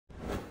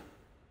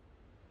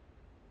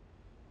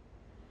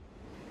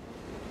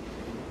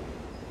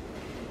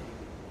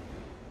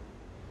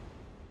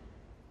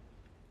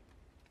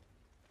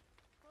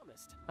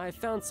I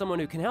found someone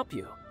who can help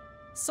you.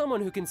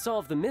 Someone who can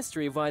solve the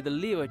mystery of why the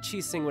Liu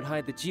Qixing would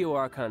hide the Geo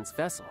Archon's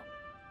vessel.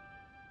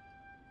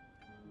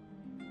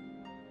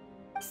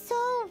 So,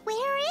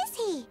 where is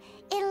he?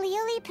 In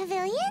Liuli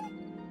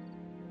Pavilion?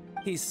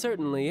 He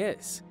certainly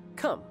is.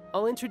 Come,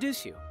 I'll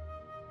introduce you.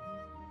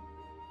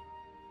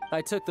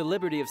 I took the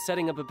liberty of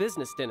setting up a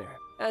business dinner,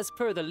 as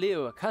per the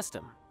Liu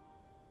custom.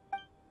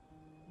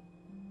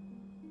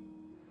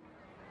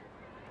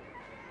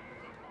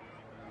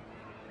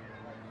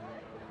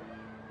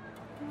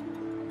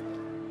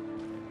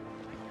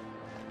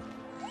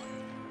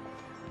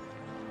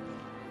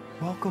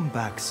 Welcome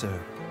back, sir.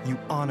 You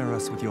honor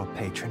us with your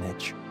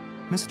patronage.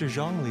 Mr.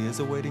 Zhongli is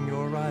awaiting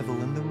your arrival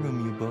in the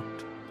room you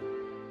booked.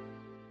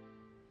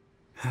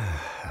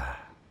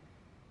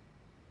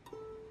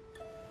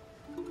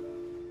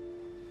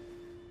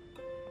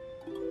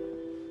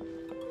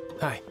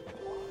 Hi.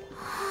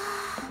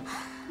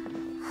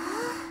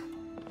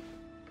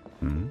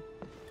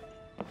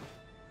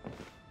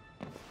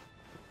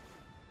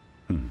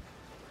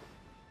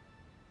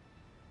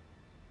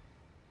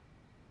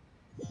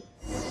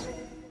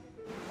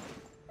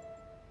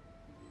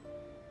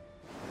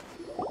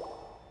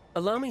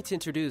 Allow me to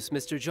introduce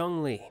Mr.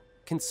 Zhongli,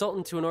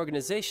 consultant to an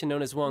organization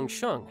known as Wang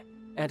Sheng,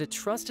 and a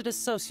trusted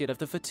associate of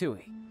the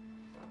Fatui.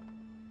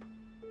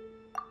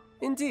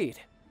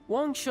 Indeed,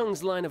 Wang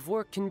Sheng's line of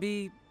work can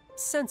be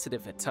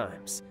sensitive at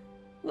times.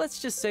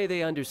 Let's just say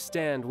they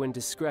understand when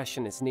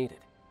discretion is needed.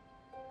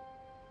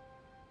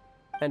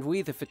 And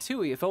we, the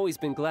Fatui, have always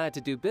been glad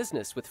to do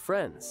business with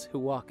friends who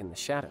walk in the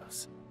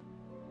shadows.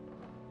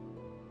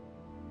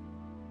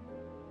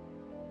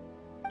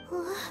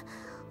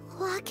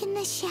 Walk in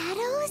the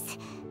shadows?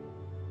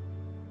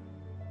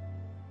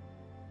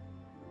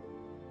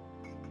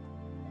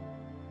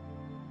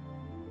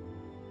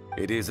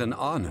 It is an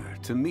honor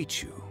to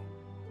meet you.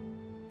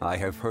 I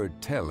have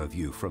heard tell of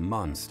you from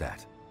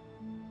Mondstadt.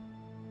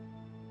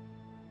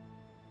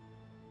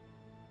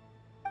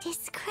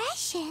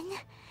 Discretion?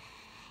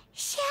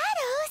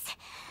 Shadows?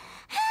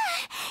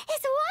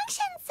 Is Wang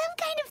Shen some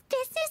kind of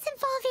business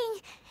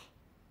involving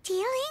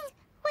dealing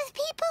with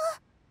people?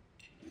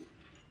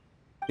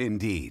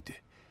 Indeed.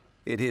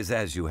 It is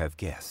as you have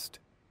guessed.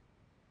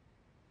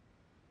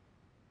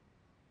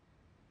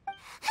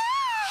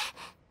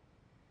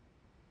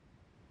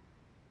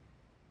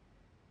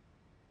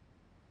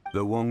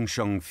 The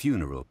Wangsheng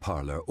Funeral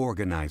Parlor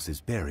organizes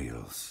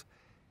burials.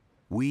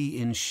 We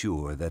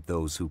ensure that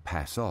those who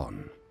pass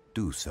on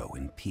do so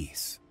in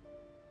peace.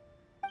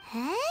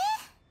 Huh?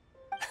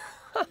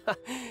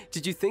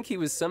 Did you think he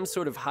was some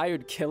sort of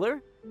hired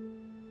killer?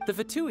 The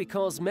Fatui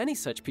calls many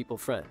such people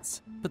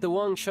friends, but the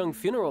Wangsheng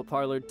Funeral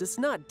Parlor does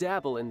not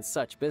dabble in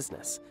such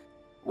business.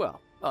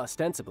 Well,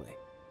 ostensibly.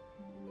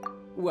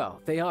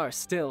 Well, they are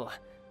still...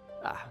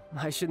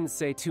 I shouldn't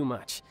say too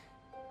much.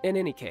 In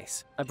any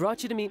case, I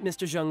brought you to meet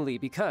Mr.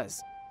 Zhongli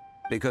because...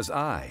 Because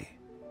I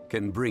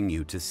can bring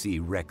you to see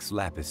Rex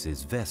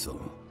Lapis's vessel.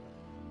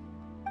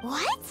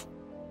 What?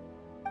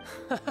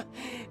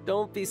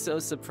 Don't be so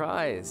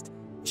surprised.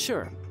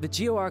 Sure, the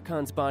Geo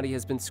Archon's body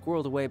has been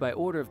squirreled away by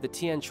order of the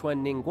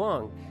Tianquan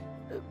Ningguang.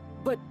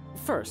 But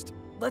first,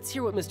 let's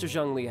hear what Mr.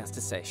 Zhongli has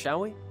to say,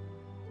 shall we?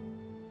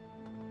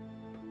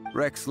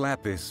 Rex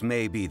Lapis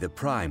may be the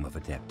prime of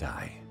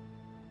Adepti,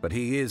 but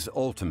he is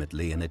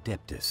ultimately an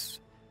Adeptus.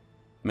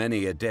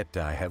 Many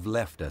Adepti have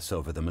left us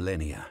over the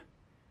millennia.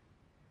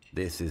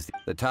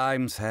 The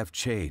times have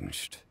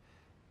changed.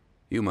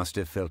 You must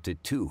have felt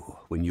it too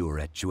when you were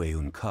at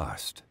Jueyun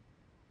Karst.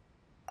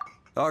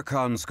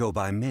 Archons go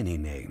by many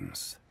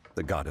names.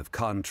 The god of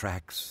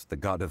contracts, the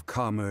god of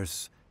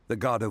commerce, the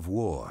god of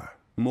war,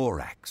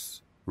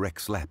 Morax,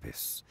 Rex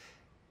Lapis.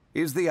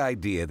 Is the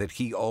idea that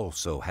he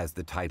also has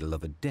the title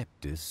of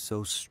Adeptus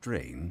so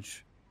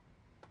strange?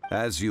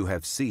 As you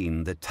have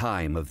seen, the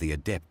time of the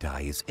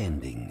Adepti is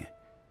ending,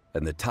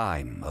 and the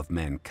time of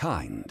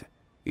mankind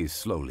is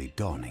slowly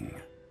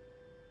dawning.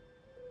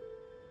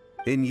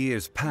 In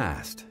years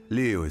past,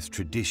 Liu's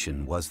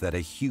tradition was that a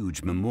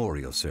huge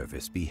memorial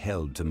service be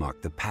held to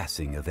mark the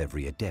passing of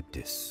every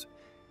Adeptus.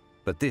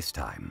 But this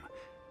time,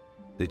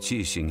 the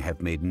Qixing have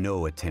made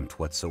no attempt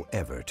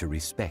whatsoever to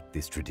respect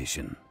this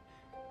tradition.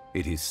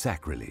 It is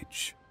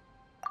sacrilege.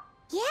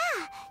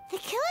 Yeah, the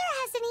killer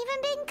hasn't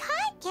even been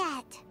caught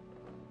yet.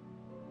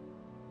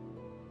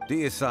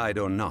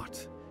 Deicide or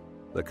not,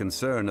 the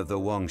concern of the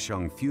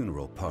Wangsheng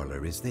Funeral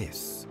Parlor is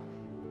this.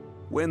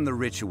 When the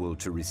ritual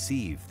to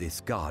receive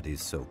this god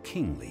is so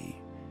kingly,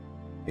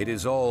 it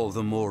is all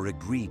the more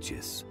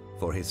egregious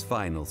for his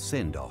final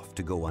send-off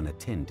to go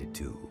unattended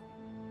to.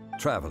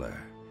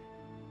 Traveler,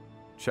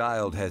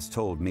 Child has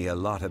told me a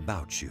lot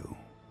about you.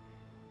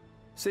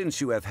 Since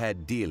you have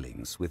had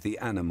dealings with the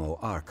Animo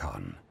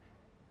Archon,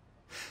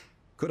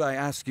 could I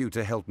ask you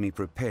to help me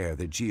prepare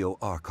the Geo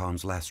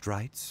Archon's last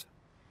rites?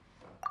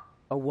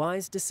 A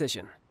wise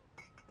decision.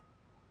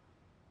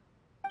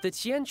 The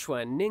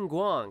Tianquan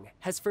Ningguang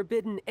has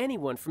forbidden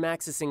anyone from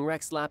accessing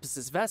Rex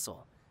Lapis's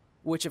vessel,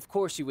 which of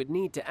course you would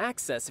need to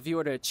access if you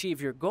were to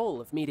achieve your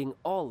goal of meeting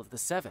all of the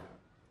 7.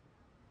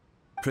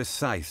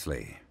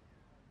 Precisely.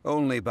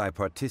 Only by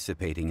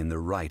participating in the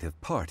rite of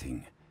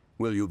parting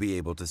will you be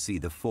able to see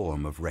the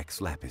form of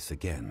Rex Lapis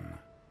again.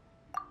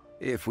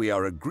 If we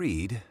are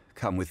agreed,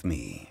 come with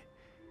me.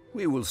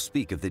 We will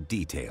speak of the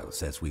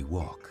details as we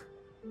walk.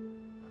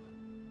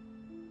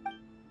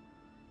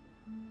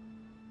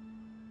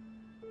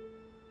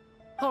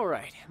 All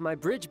right, my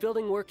bridge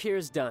building work here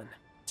is done.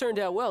 Turned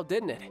out well,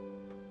 didn't it?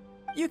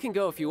 You can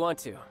go if you want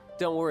to.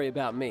 Don't worry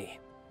about me.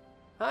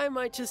 I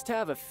might just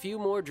have a few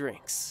more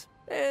drinks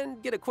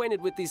and get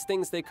acquainted with these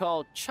things they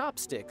call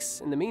chopsticks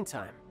in the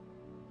meantime.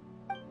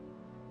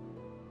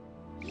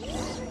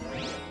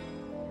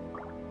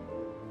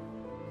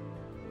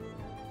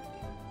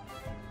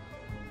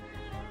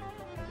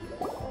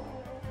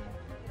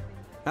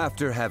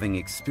 After having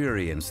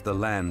experienced the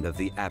land of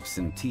the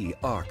absentee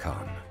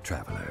Archon,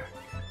 traveler,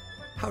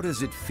 how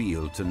does it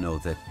feel to know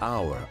that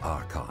our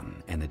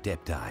Archon and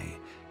Adepti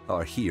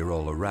are here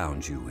all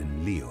around you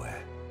in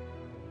Liyue?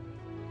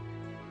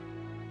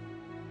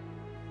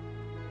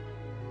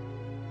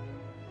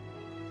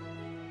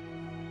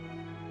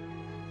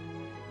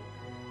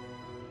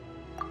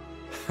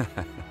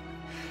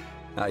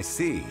 I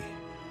see.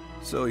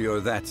 So you're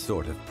that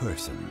sort of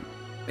person.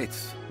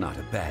 It's not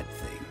a bad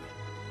thing.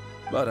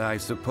 But I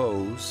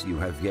suppose you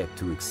have yet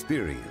to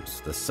experience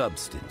the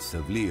substance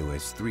of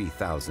Liyue's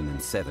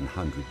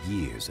 3,700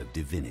 years of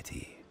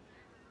divinity.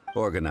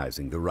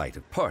 Organizing the rite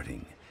of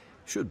parting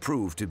should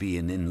prove to be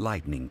an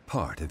enlightening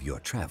part of your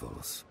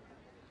travels.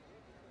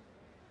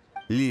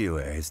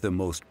 Liyue is the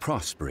most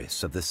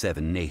prosperous of the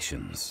 7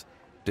 nations,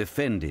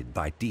 defended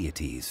by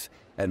deities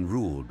and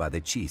ruled by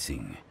the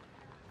Qixing.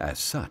 As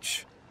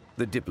such,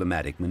 the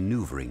diplomatic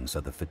maneuverings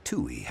of the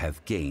Fatui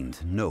have gained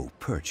no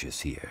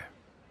purchase here.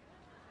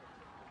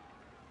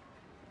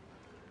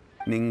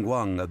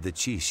 Ningguang of the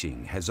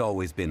Qixing has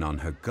always been on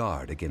her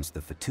guard against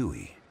the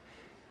Fatui.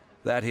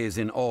 That is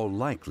in all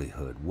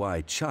likelihood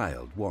why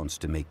Child wants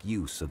to make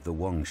use of the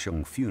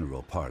Wangsheng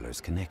funeral parlor's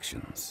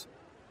connections.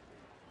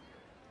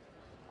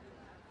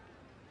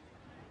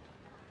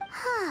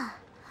 Huh.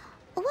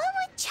 What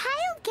would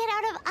Child get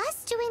out of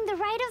us doing the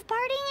rite of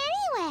parting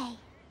anyway?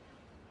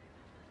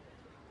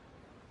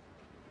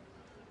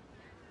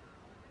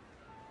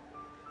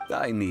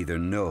 I neither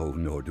know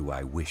nor do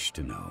I wish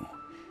to know.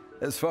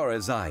 As far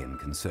as I am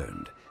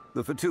concerned,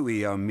 the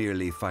Fatui are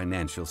merely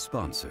financial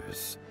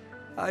sponsors.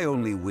 I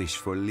only wish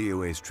for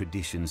Liyue's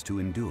traditions to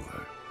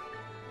endure.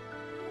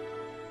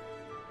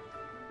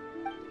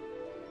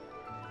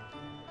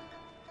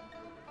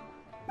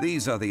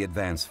 These are the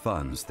advance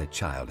funds that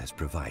Child has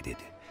provided.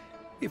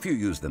 If you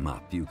use them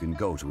up, you can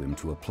go to him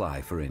to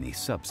apply for any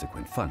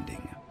subsequent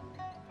funding.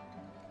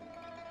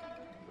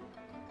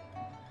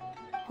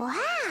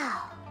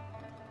 Wow!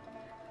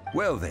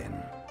 Well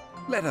then,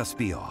 let us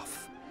be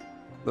off.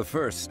 The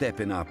first step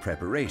in our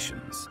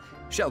preparations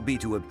shall be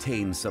to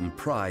obtain some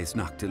prize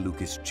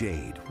Noctilucous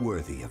jade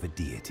worthy of a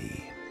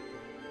deity.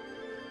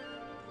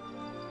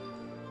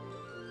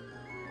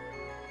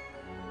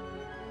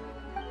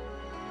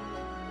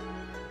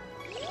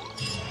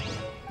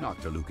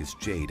 Noctilucous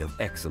jade of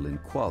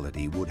excellent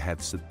quality would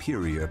have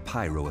superior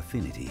pyro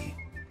affinity.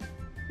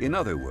 In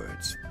other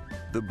words,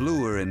 the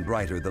bluer and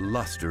brighter the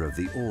luster of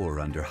the ore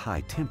under high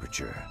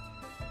temperature,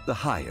 the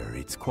higher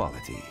its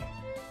quality.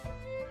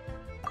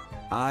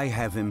 I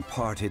have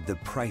imparted the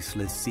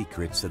priceless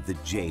secrets of the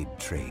jade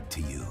trade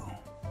to you.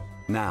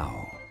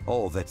 Now,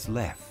 all that's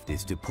left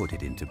is to put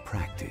it into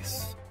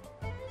practice.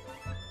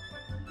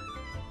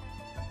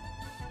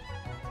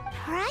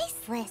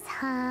 Priceless,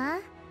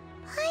 huh?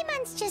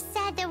 Paimon's just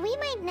said that we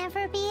might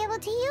never be able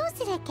to use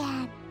it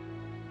again.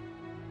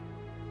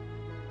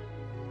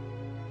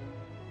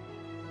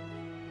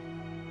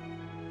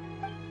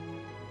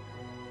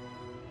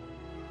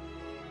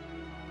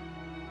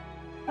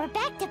 We're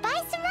back to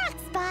buy some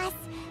rocks, boss.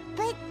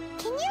 But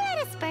can you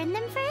let us burn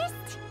them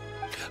first?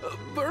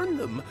 Burn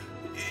them?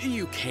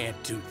 You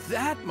can't do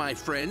that, my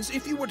friends.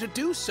 If you were to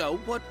do so,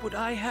 what would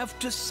I have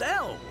to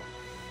sell?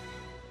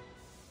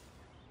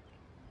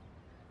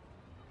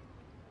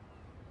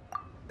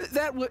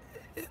 That would...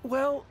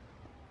 well...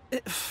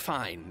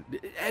 fine.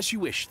 As you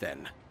wish,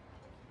 then.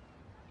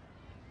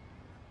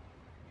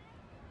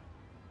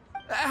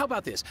 How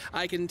about this?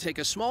 I can take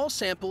a small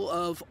sample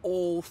of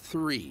all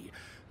 3.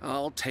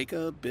 I'll take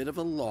a bit of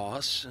a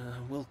loss.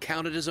 We'll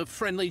count it as a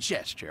friendly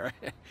gesture.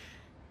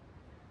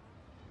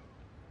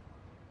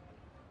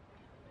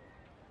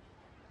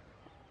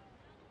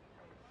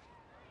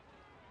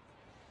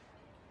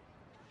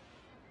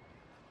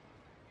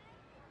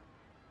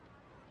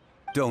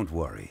 Don't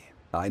worry.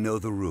 I know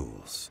the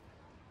rules.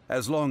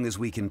 As long as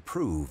we can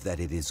prove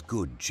that it is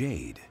good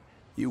jade,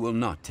 you will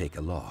not take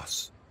a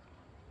loss.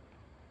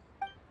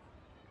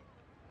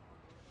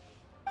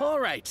 All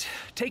right,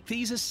 take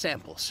these as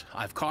samples.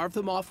 I've carved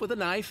them off with a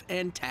knife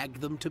and tagged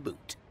them to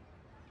boot.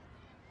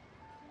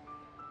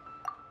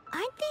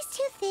 Aren't these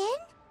too thin?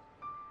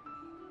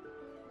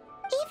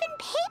 Even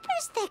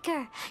paper's thicker.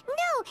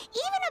 No,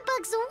 even a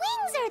bug's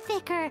wings are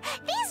thicker.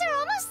 These are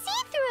almost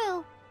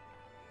see-through.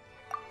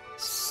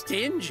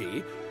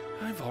 Stingy?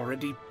 I've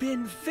already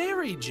been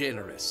very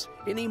generous.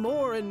 Any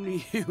more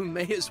and you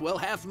may as well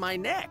have my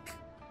neck.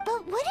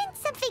 But wouldn't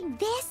something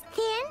this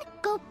thin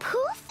go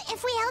poof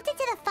if we held it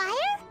to the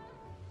fire?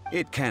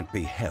 It can't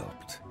be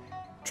helped.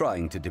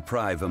 Trying to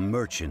deprive a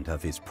merchant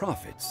of his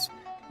profits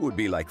would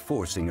be like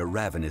forcing a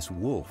ravenous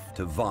wolf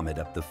to vomit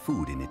up the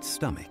food in its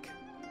stomach.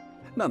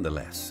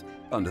 Nonetheless,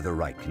 under the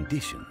right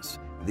conditions,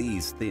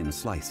 these thin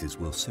slices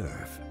will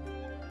serve.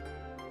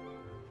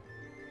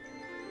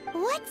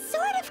 What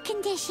sort of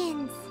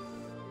conditions?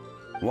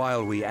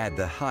 While we add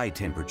the high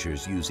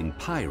temperatures using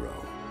pyro,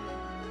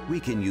 we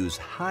can use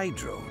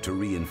hydro to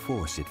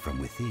reinforce it from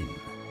within.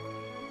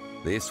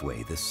 This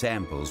way, the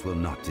samples will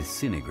not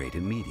disintegrate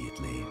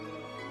immediately.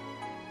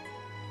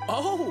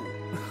 Oh!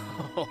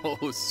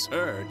 Oh,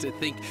 sir, to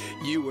think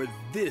you were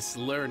this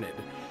learned.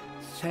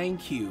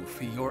 Thank you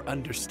for your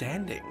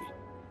understanding.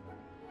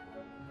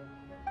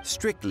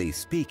 Strictly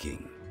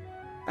speaking,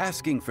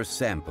 asking for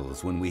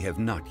samples when we have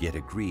not yet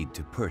agreed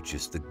to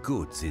purchase the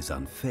goods is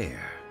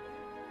unfair.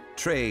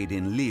 Trade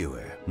in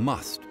Liyue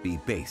must be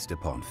based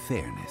upon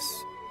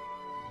fairness.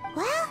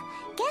 Well,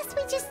 guess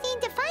we just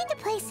need to find a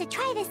place to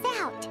try this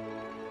out.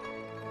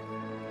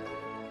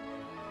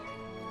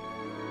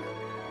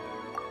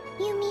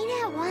 You mean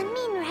at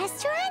Wanmin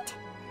Restaurant?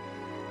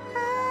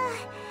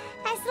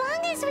 As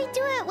long as we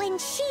do it when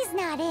she's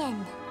not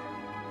in.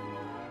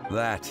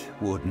 That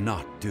would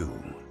not do.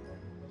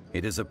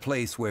 It is a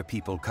place where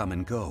people come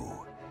and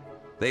go.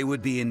 They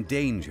would be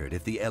endangered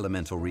if the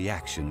elemental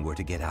reaction were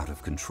to get out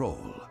of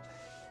control.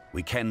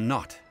 We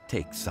cannot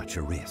take such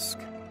a risk.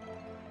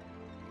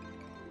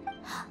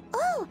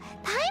 Oh,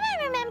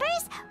 Paimon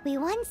remembers! We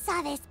once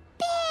saw this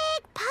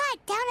big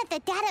pot down at the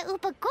Data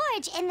Upa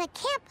Gorge in the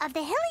camp of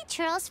the hilly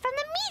churls from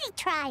the Meaty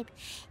tribe.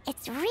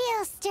 It's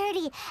real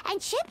sturdy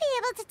and should be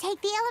able to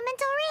take the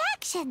elemental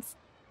reactions.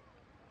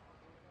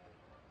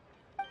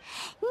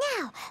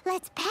 Now,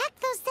 let's pack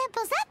those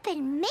samples up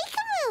and make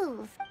a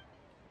move.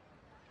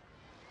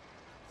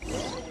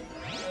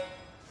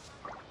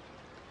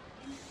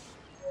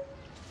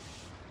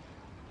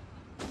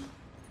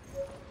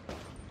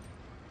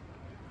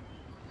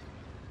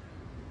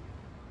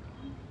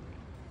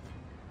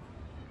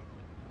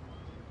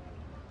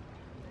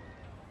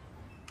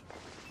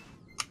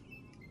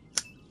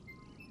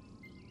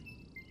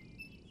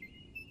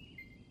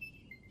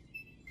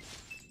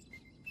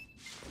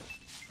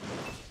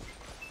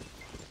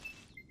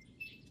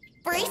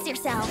 Brace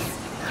yourself.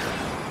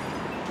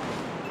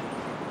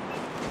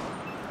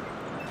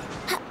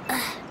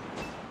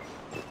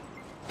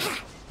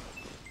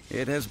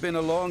 It has been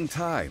a long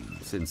time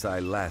since I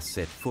last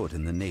set foot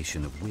in the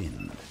Nation of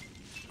Wind.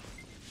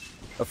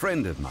 A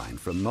friend of mine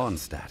from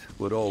Mondstadt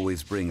would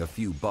always bring a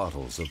few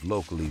bottles of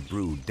locally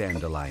brewed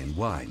dandelion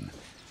wine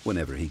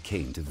whenever he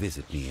came to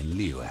visit me in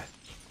Liyue.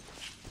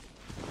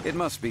 It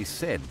must be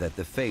said that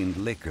the famed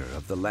liquor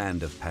of the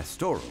land of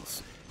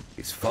pastorals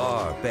is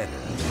far better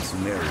than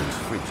Sumerian's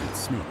frigid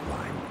snake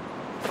wine.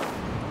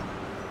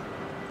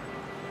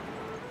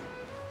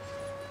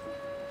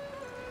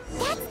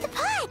 That's the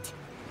pot!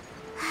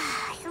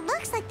 It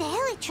looks like the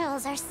hilly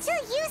trolls are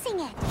still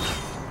using it.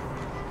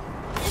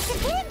 It's a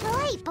bit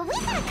impolite, but we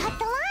gotta cut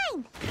the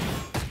line.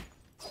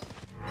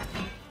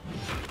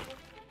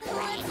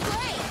 Let's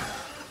play.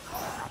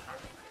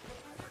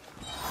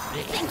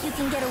 You think you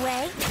can get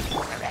away?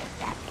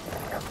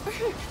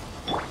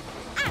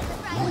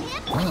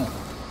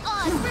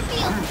 Oz,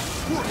 reveal!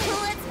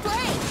 Let's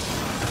play!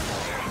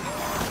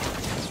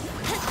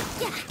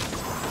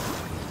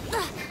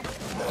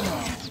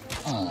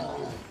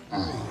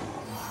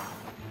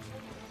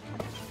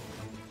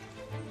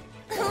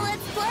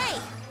 Let's play!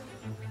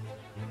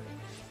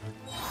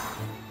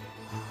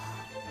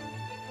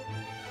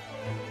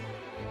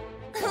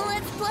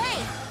 Let's play!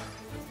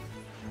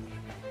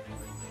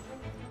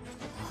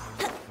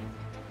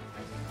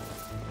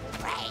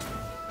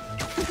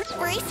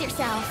 Brace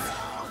yourself!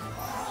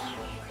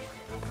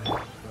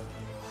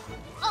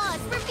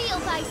 Oz, reveal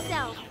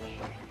thyself!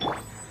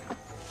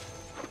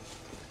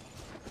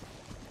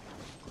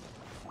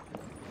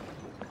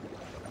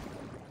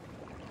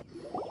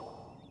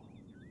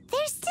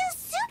 There's still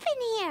soup in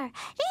here.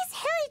 These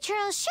hilly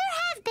trolls sure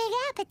have big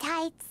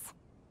appetites.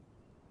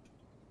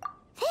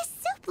 This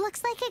soup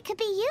looks like it could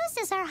be used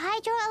as our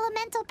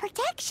hydro-elemental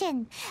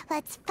protection.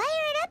 Let's fire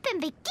it up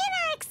and begin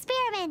our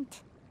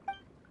experiment.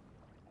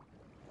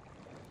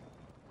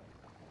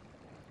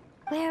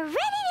 We're ready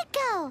to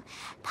go.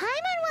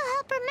 Paimon will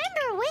help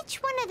remember which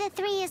one of the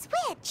three is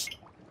which.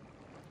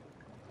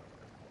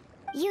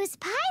 Use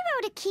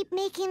pyro to keep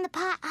making the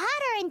pot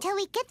hotter until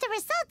we get the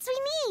results we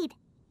need.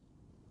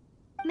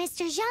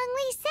 Mr.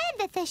 Zhongli said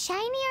that the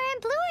shinier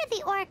and bluer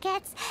the ore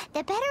gets,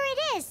 the better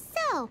it is.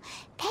 So,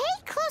 pay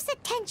close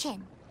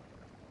attention.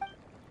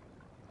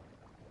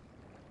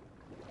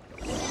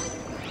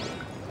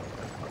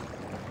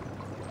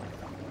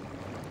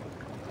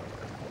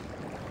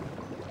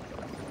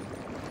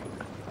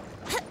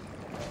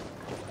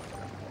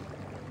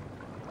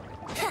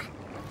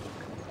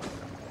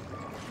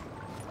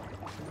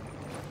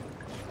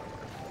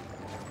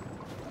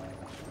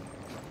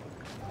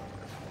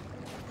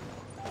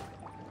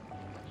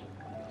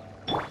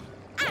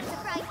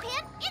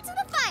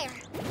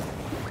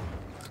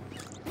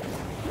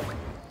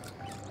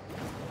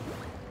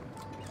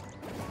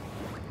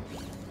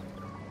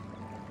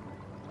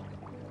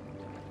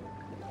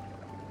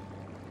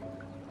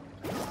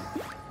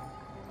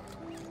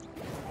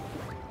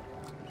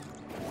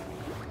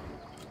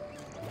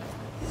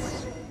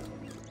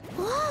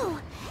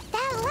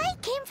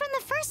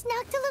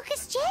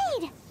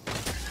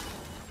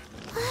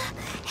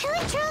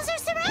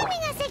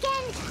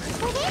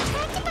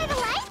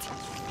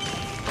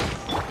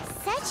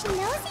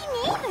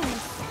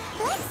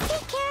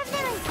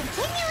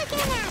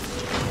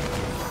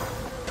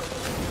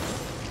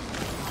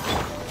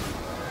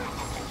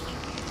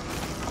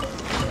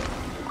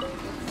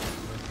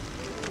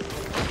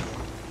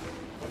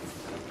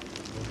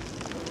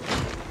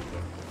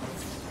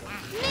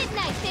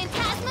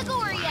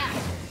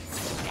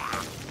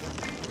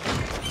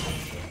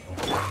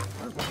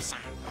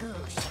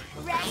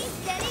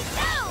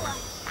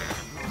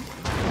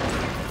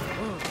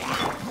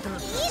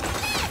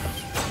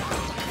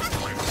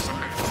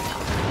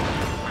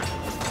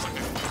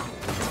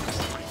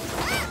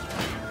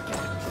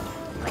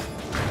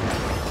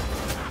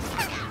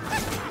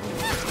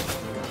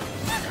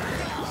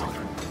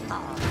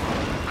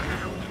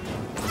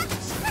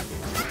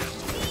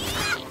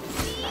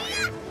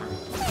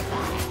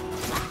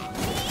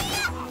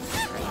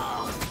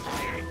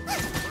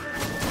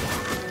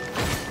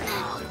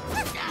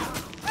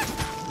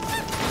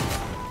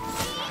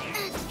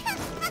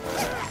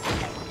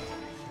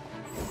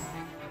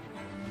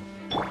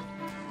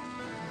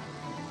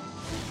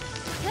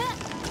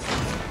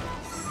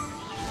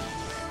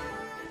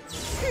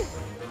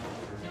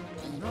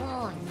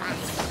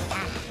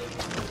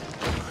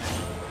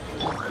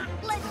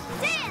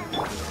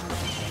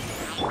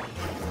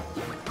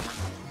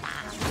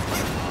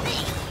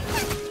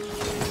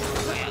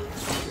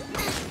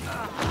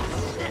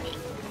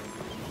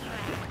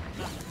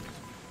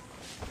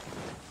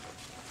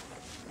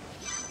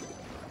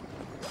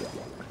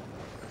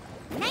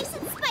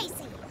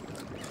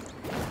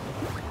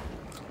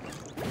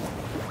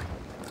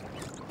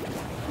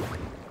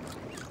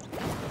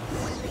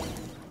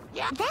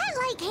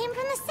 came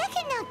from the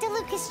second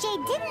Noctilucous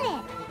Jade, didn't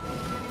it?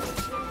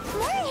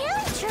 More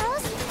hilly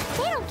churls?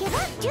 They don't give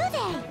up, do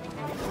they?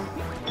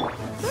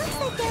 Looks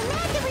like they're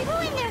mad that we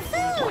ruined their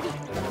food.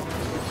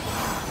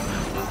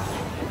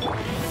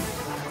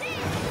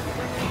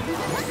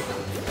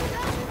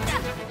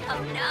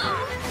 Oh no!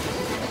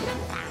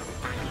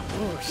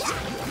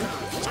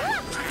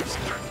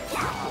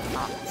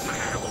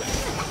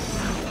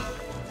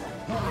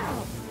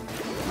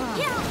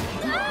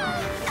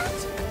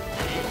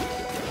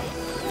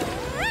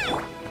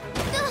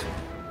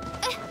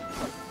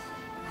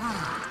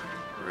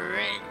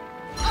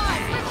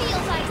 Reveal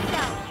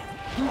thyself.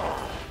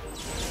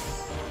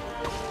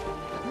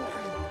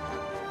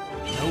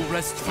 No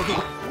rest for the...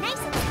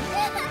 Nice.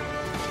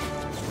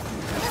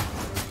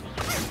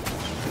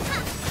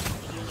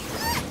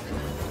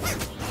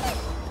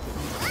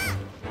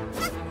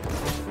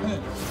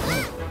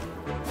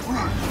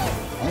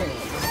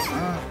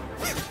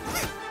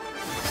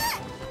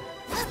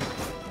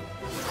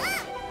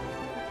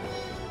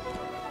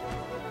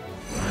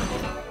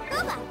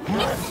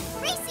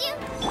 Race you!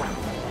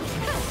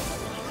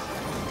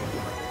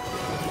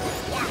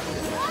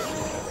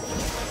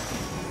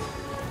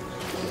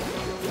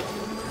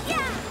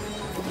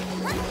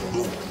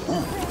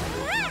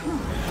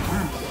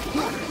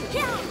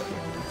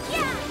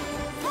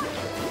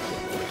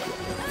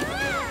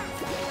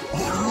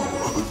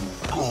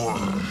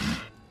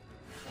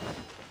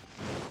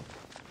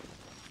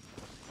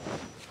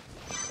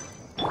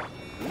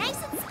 Nice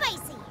and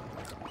spicy.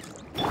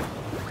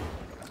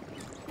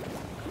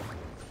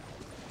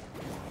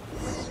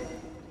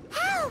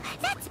 Oh,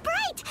 that's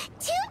bright!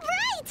 Too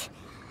bright!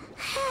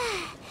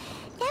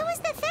 That was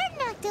the third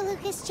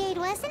Noctilucous Jade,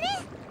 wasn't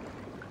it?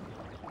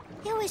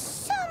 It was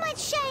so much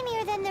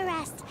shinier than the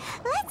rest.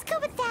 Let's go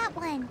with that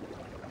one.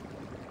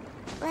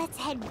 Let's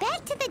head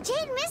back to the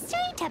Jade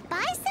Mystery to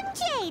buy some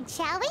jade,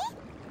 shall we?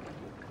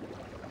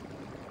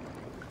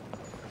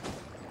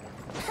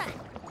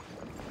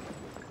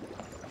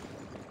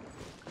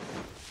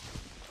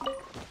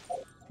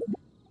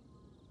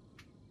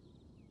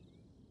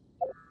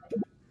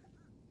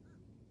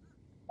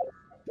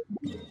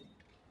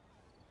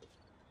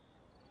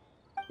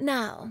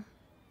 Now,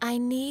 I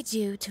need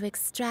you to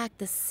extract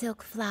the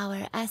silk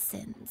flower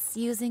essence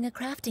using a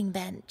crafting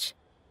bench.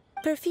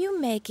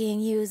 Perfume making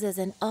uses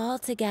an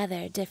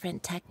altogether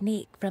different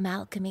technique from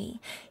alchemy.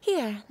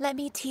 Here, let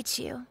me teach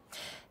you.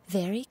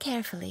 Very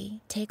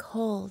carefully, take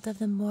hold of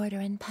the mortar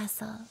and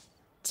pestle.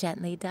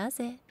 Gently does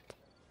it.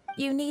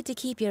 You need to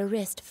keep your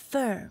wrist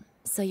firm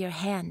so your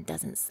hand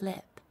doesn't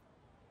slip.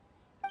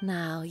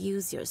 Now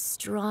use your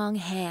strong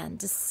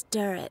hand to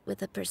stir it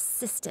with a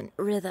persistent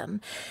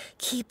rhythm.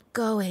 Keep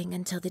going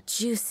until the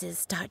juices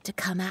start to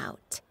come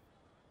out.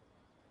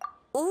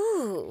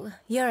 Ooh,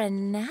 you're a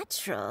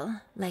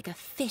natural, like a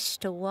fish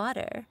to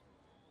water.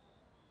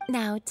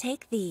 Now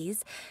take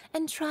these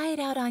and try it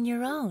out on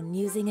your own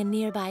using a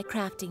nearby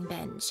crafting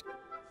bench.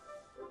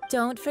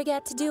 Don't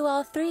forget to do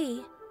all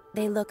three.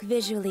 They look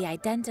visually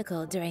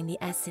identical during the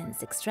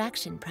essence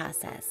extraction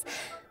process,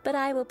 but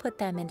I will put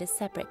them into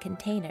separate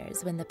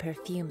containers when the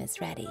perfume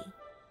is ready.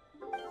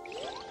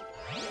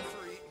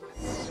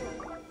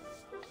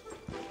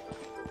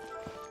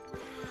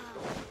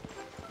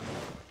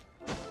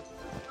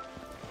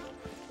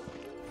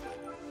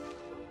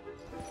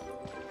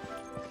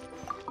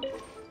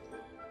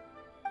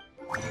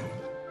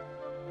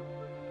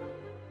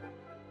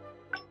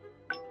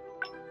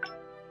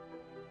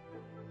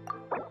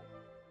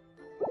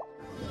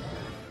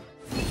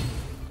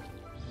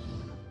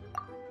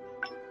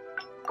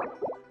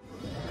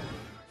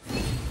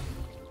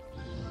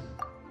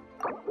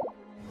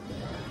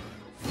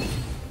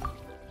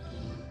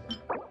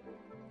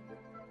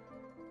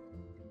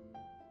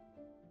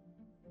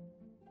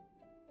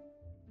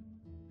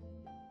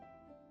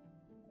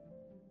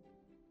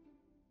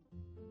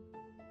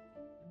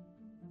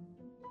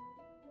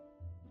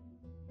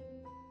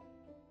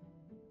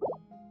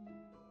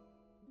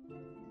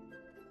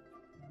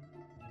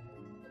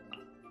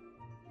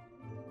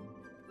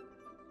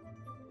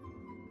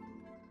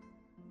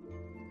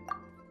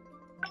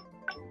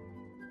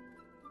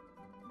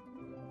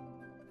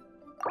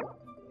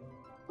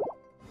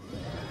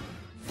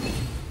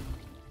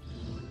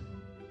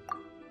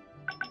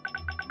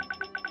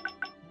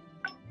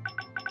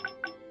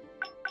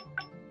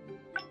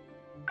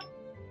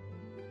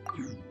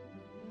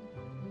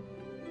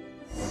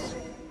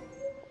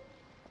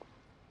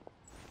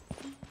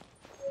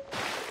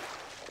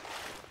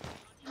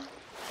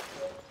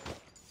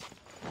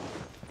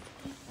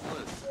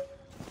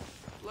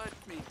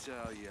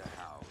 Tell you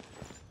how.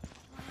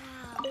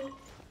 Wow.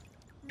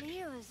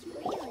 Mira's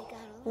really got a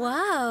lot.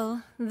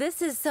 Wow,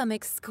 this is some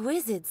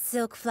exquisite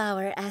silk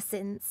flower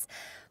essence.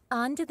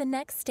 On to the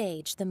next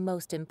stage, the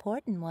most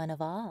important one of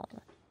all.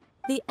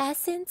 The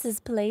essence is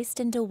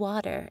placed into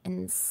water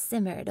and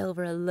simmered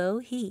over a low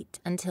heat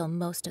until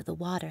most of the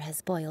water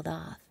has boiled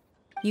off.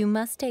 You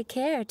must take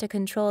care to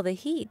control the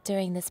heat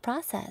during this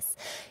process.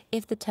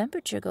 If the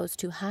temperature goes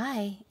too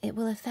high, it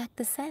will affect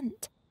the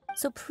scent.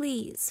 So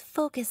please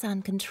focus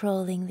on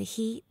controlling the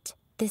heat.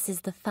 This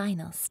is the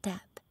final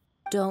step.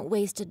 Don't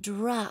waste a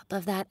drop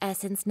of that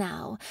essence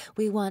now.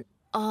 We want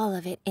all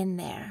of it in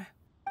there.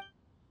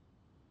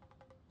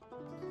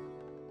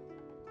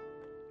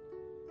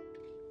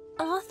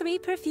 All 3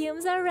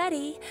 perfumes are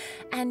ready,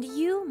 and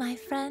you, my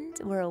friend,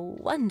 were a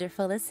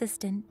wonderful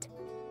assistant.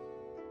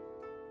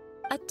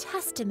 A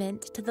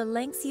testament to the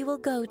lengths you will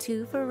go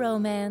to for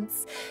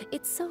romance.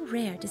 It's so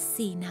rare to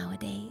see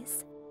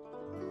nowadays.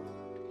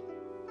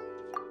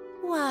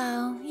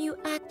 Wow, you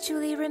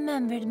actually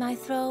remembered my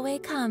throwaway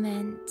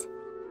comment.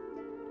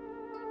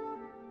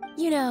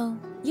 You know,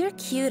 you're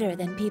cuter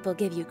than people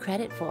give you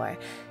credit for.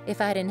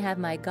 If I didn't have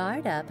my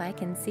guard up, I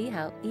can see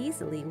how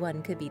easily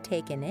one could be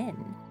taken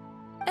in.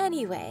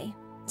 Anyway,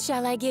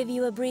 shall I give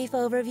you a brief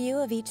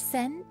overview of each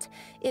scent?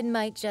 It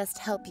might just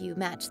help you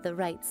match the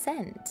right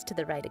scent to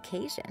the right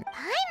occasion.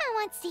 Paimon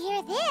wants to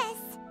hear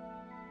this.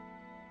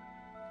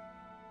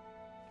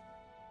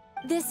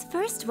 This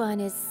first one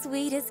is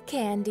sweet as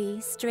candy,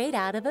 straight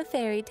out of a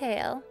fairy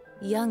tale.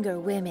 Younger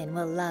women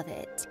will love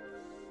it.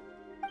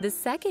 The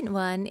second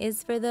one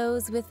is for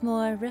those with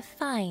more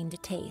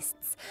refined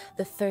tastes,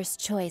 the first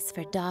choice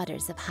for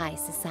daughters of high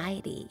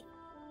society.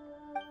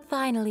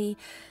 Finally,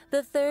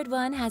 the third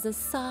one has a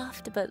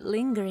soft but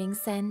lingering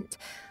scent,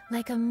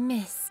 like a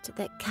mist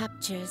that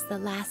captures the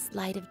last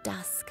light of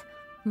dusk.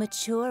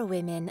 Mature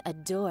women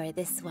adore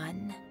this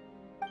one.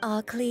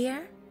 All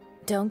clear?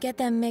 Don't get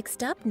them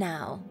mixed up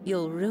now.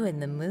 You'll ruin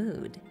the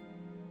mood.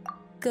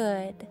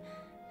 Good.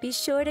 Be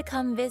sure to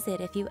come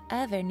visit if you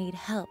ever need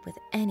help with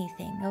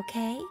anything,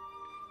 okay?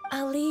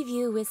 I'll leave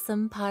you with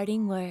some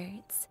parting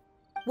words.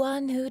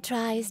 One who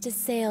tries to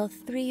sail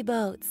 3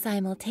 boats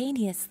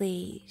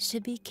simultaneously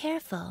should be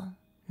careful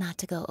not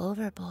to go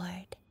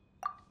overboard.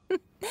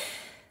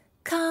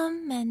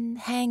 Come and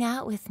hang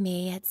out with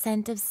me at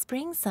Scent of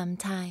Spring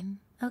sometime,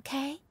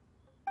 okay?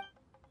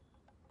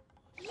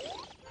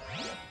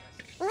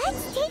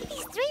 Let's take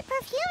these 3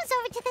 perfumes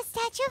over to the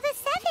Statue of the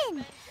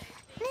Seven.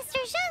 Mr.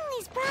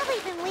 Zhongli's probably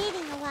been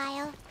waiting a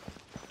while.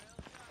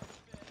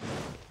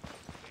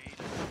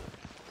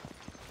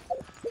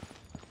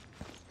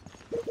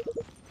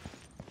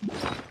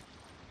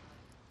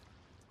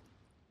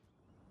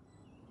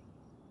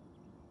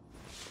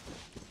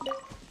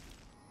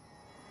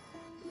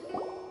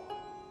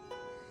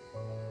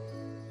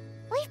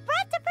 We've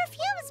brought the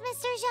perfumes,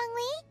 Mr.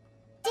 Zhongli.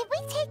 Did we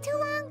take too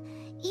long?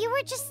 You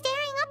were just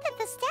staring up at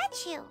the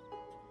statue.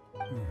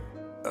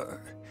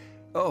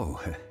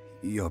 Oh,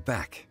 you're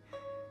back.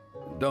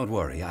 Don't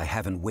worry, I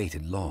haven't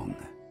waited long.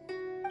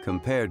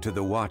 Compared to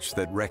the watch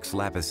that Rex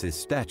Lapis's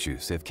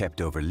statues have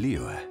kept over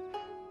Liyue,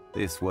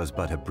 this was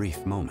but a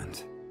brief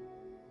moment.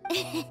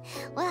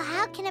 Well,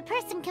 how can a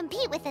person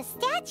compete with a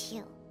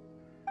statue?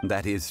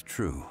 That is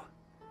true.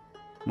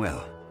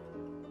 Well,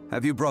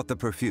 have you brought the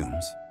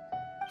perfumes?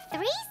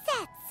 3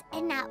 sets,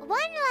 and not 1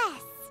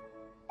 less.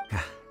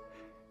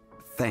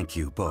 Thank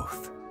you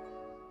both.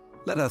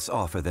 Let us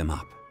offer them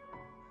up.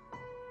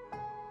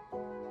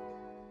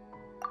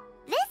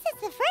 This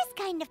is the first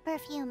kind of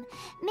perfume.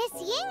 Miss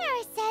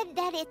Yinger said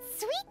that it's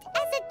sweet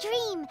as a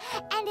dream,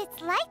 and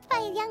it's liked by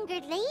younger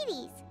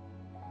ladies.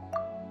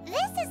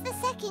 This is the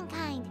second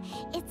kind.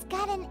 It's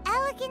got an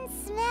elegant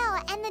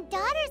smell, and the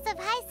daughters of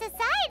high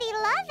society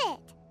love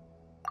it.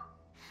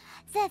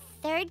 The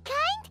third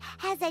kind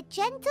has a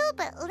gentle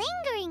but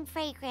lingering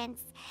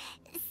fragrance.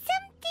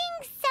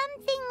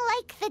 Something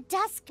like the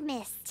dusk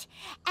mist,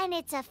 and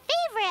it's a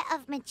favorite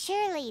of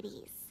mature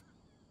ladies.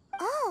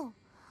 Oh,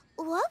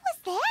 what was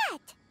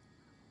that?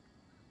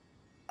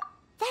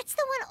 That's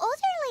the one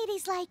older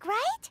ladies like,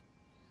 right?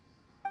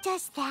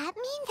 Does that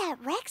mean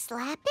that Rex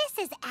Lapis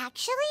is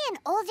actually an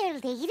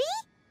older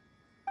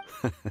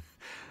lady?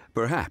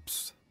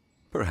 Perhaps.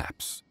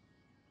 Perhaps.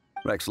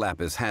 Rex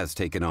Lapis has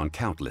taken on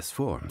countless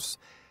forms.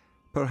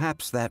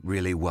 Perhaps that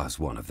really was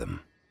one of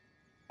them.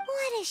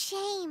 What a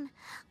shame.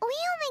 We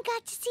only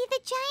got to see the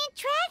giant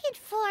dragon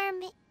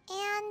form,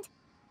 and...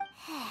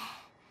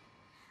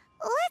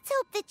 Let's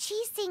hope the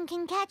Qixing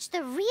can catch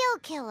the real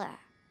killer.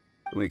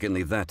 We can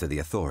leave that to the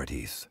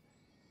authorities.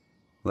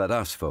 Let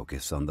us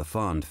focus on the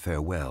fond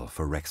farewell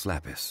for Rex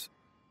Lapis.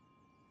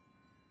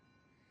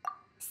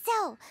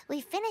 So,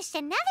 we finished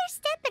another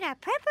step in our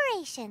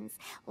preparations.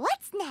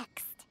 What's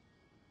next?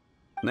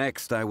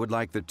 Next, I would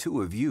like the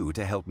 2 of you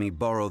to help me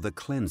borrow the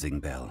cleansing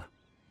bell.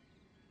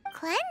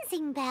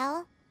 Cleansing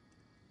bell?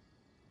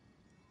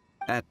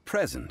 At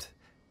present,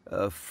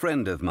 a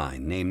friend of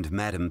mine named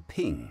Madame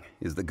Ping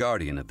is the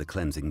guardian of the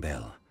cleansing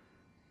bell.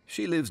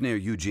 She lives near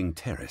Yujing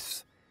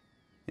Terrace.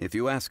 If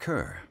you ask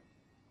her,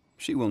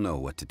 she will know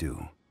what to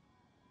do.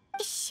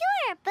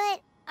 Sure,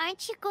 but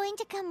aren't you going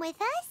to come with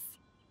us?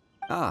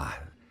 Ah,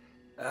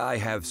 I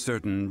have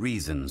certain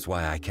reasons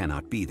why I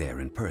cannot be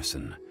there in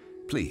person.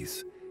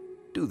 Please,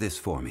 do this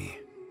for me.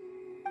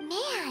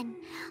 Man,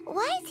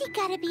 why's he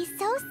gotta be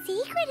so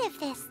secretive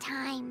this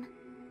time?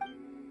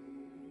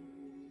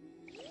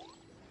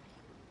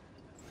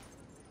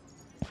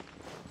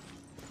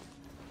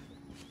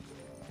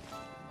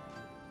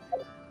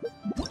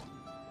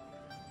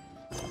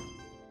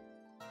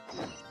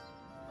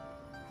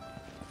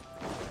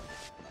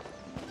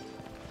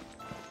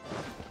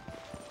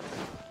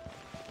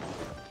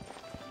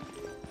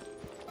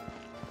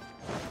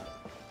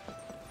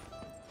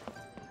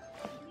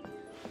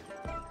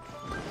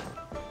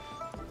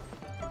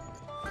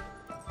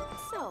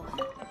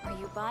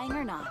 buying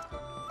or not.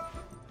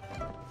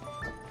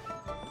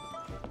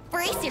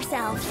 Brace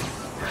yourselves!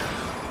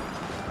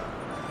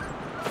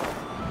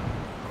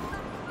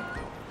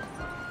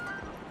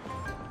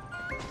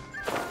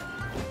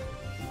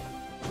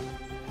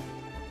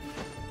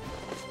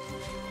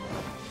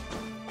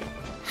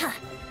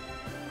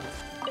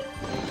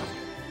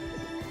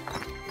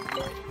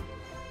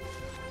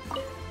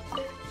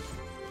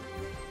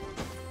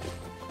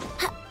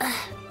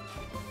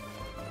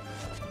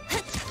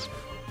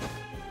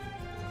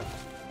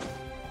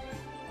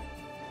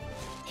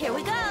 Here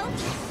we go!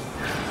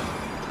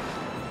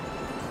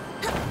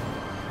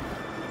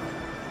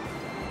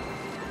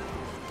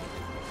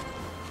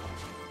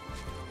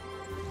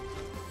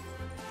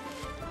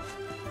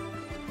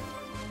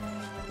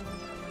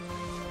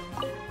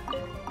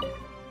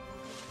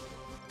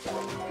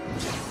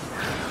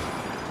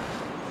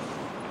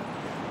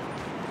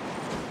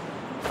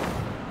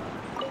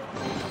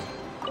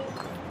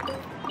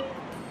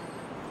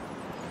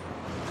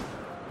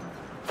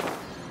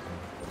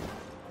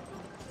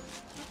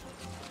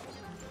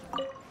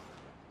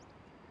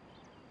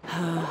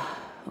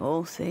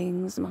 All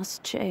things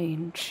must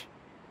change.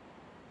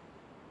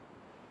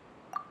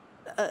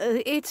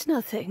 It's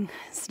nothing.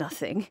 It's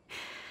nothing.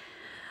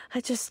 I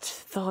just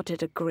thought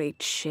it a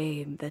great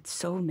shame that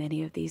so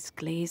many of these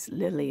glazed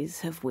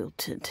lilies have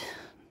wilted.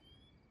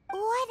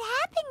 What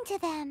happened to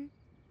them?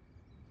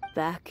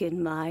 Back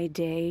in my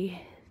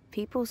day,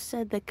 people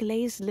said that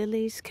glazed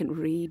lilies can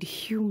read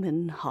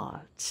human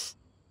hearts.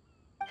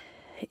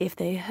 If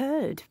they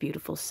heard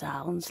beautiful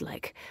sounds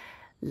like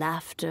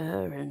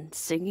laughter and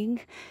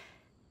singing,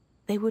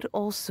 they would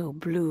also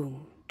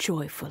bloom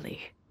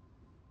joyfully.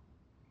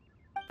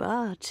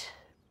 But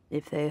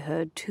if they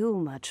heard too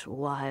much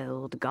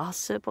wild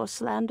gossip or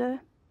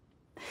slander,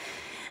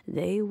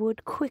 they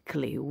would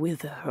quickly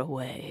wither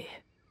away.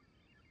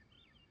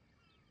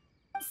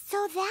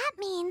 So that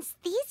means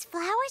these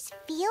flowers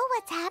feel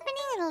what's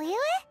happening in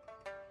Liyue?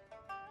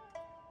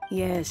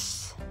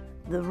 Yes,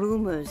 the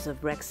rumors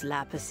of Rex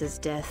Lapis's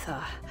death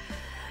are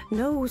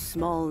no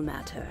small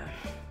matter.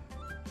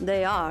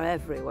 They are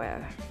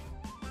everywhere.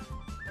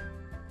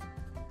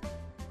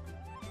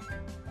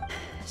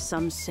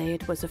 Some say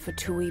it was a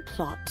Fatui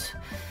plot.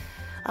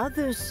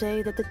 Others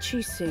say that the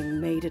Chising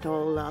made it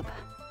all up.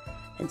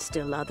 And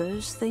still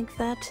others think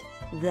that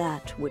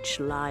that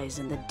which lies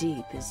in the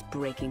deep is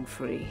breaking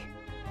free.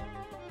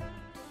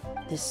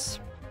 This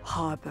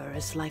harbor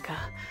is like a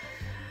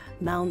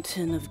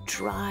mountain of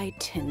dry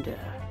tinder.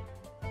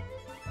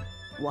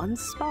 One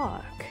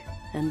spark,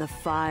 and the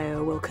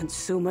fire will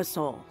consume us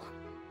all.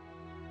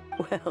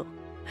 Well,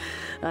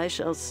 I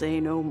shall say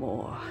no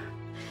more.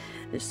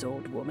 This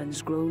old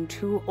woman's grown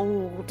too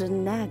old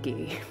and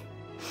naggy.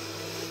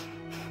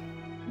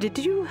 Did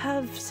you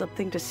have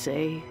something to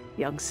say,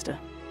 youngster?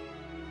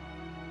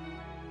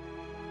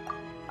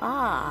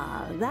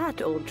 Ah,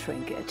 that old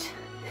trinket.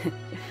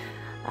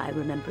 I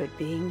remember it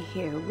being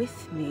here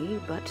with me,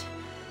 but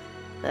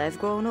I've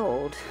grown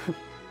old.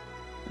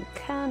 I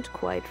can't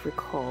quite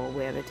recall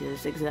where it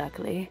is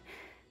exactly.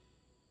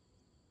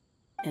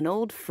 An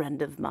old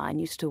friend of mine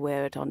used to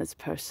wear it on his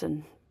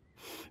person.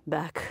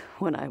 Back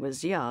when I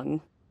was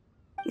young,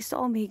 he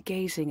saw me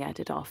gazing at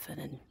it often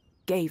and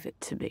gave it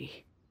to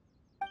me.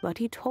 But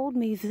he told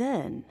me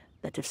then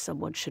that if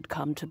someone should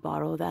come to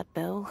borrow that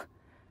bell,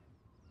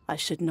 I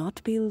should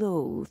not be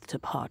loath to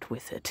part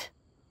with it.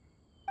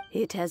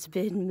 It has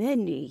been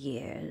many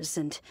years,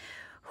 and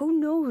who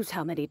knows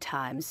how many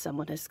times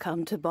someone has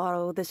come to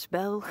borrow this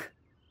bell.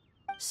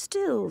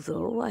 Still,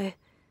 though, I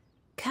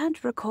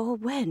can't recall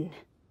when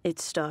it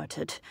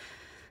started.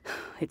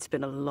 It's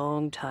been a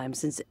long time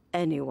since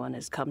anyone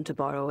has come to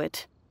borrow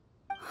it.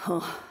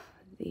 Oh,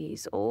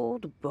 these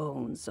old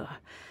bones are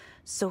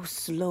so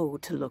slow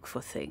to look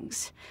for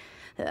things.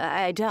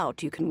 I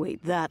doubt you can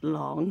wait that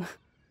long.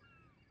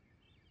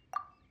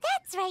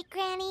 That's right,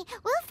 Granny.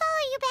 We'll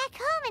follow you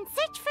back home and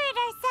search for it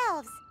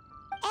ourselves.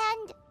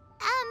 And,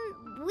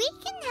 we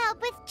can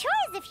help with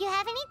chores if you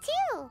have any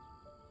too.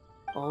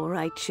 All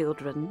right,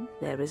 children.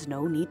 There is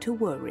no need to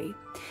worry.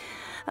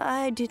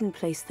 I didn't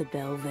place the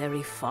bell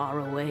very far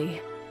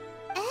away.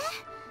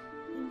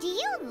 Do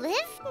you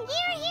live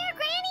near here,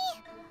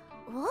 Granny?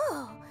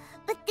 Whoa,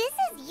 but this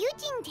is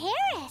Eugene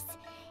Terrace.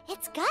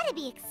 It's gotta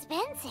be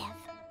expensive.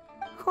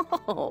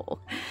 Oh,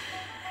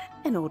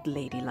 an old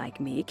lady like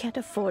me can't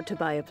afford to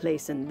buy a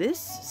place in this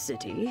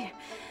city.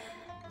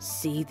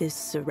 See this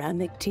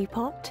ceramic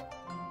teapot?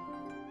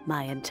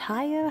 My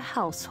entire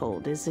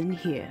household is in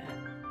here.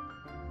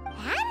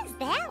 How does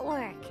that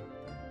work?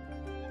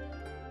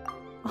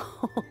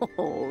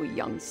 Oh,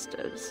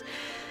 youngsters.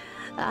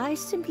 I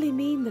simply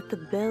mean that the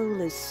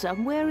bell is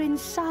somewhere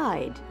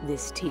inside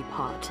this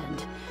teapot,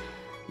 and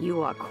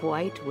you are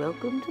quite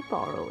welcome to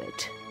borrow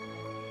it.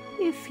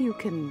 If you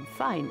can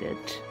find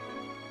it.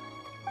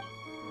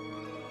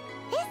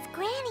 This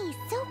Granny's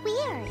so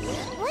weird.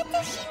 What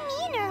does she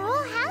mean her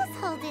whole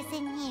household is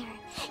in here?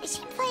 Is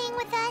she playing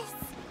with us?